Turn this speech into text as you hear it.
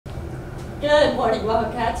Good morning,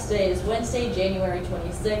 Wildcats. Today is Wednesday, January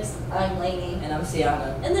 26th. I'm Lainey. And I'm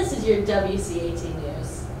Sienna. And this is your WCAT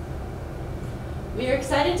News. We are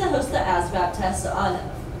excited to host the ASVAB test on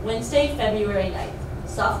Wednesday, February 9th.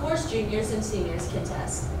 Sophomores, juniors, and seniors can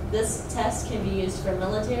test. This test can be used for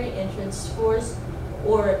military entrance scores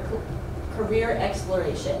or career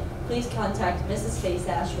exploration. Please contact Mrs.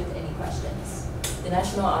 Faceash with any questions. The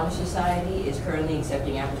National Honor Society is currently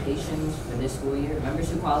accepting applications for this school year.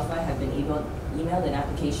 Members who qualify have been emailed an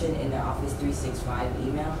application in their Office 365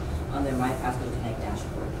 email on their MyPassword Connect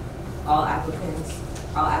dashboard. All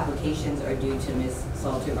applications are due to Ms.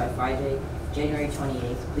 Salter by Friday, January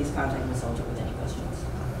 28th. Please contact Ms. Salter with any questions.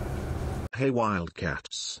 Hey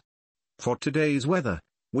Wildcats. For today's weather,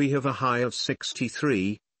 we have a high of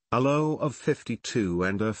 63, a low of 52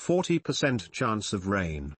 and a 40% chance of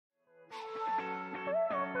rain.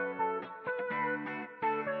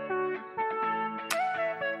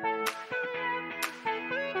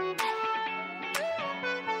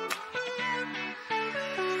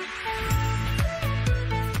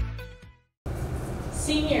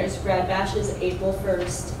 Seniors, Grad Bash is April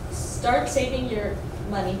 1st. Start saving your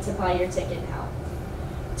money to buy your ticket now.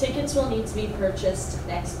 Tickets will need to be purchased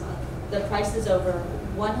next month. The price is over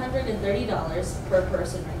 $130 per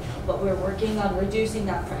person right now, but we're working on reducing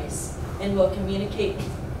that price and will communicate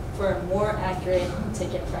for a more accurate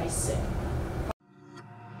ticket price soon.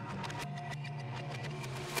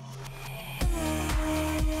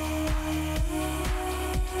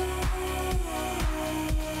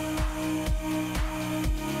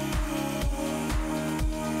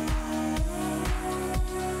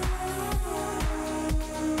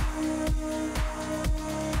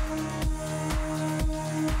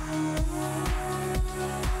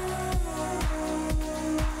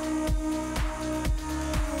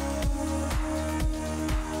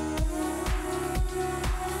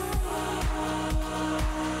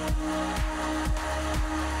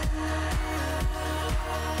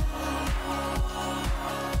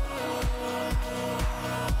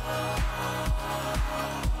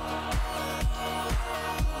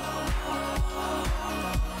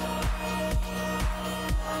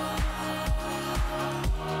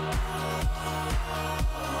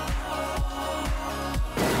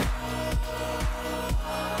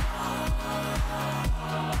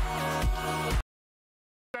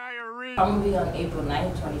 Probably on April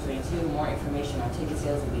 9th, 2022. More information on ticket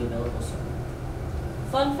sales will be available soon.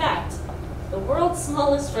 Fun fact, the world's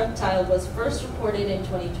smallest reptile was first reported in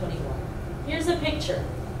 2021. Here's a picture.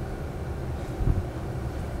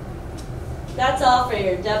 That's all for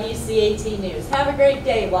your WCAT News. Have a great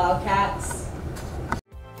day, Wildcats.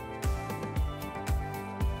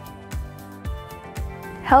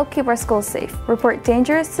 Help keep our schools safe. Report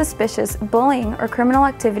dangerous, suspicious, bullying, or criminal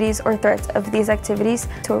activities or threats of these activities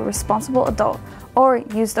to a responsible adult, or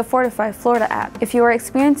use the Fortify Florida app. If you are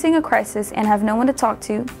experiencing a crisis and have no one to talk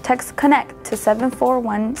to, text CONNECT to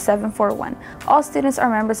 741-741. All students are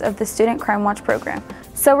members of the Student Crime Watch program.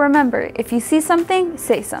 So remember, if you see something,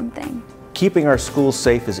 say something. Keeping our schools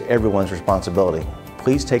safe is everyone's responsibility.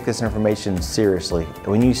 Please take this information seriously. And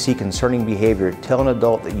when you see concerning behavior, tell an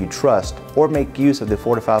adult that you trust or make use of the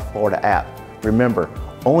Fortify Florida app. Remember,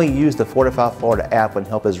 only use the Fortify Florida app when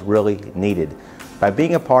help is really needed. By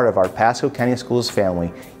being a part of our Pasco County Schools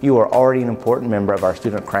family, you are already an important member of our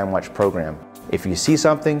Student Crime Watch program. If you see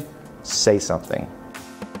something, say something.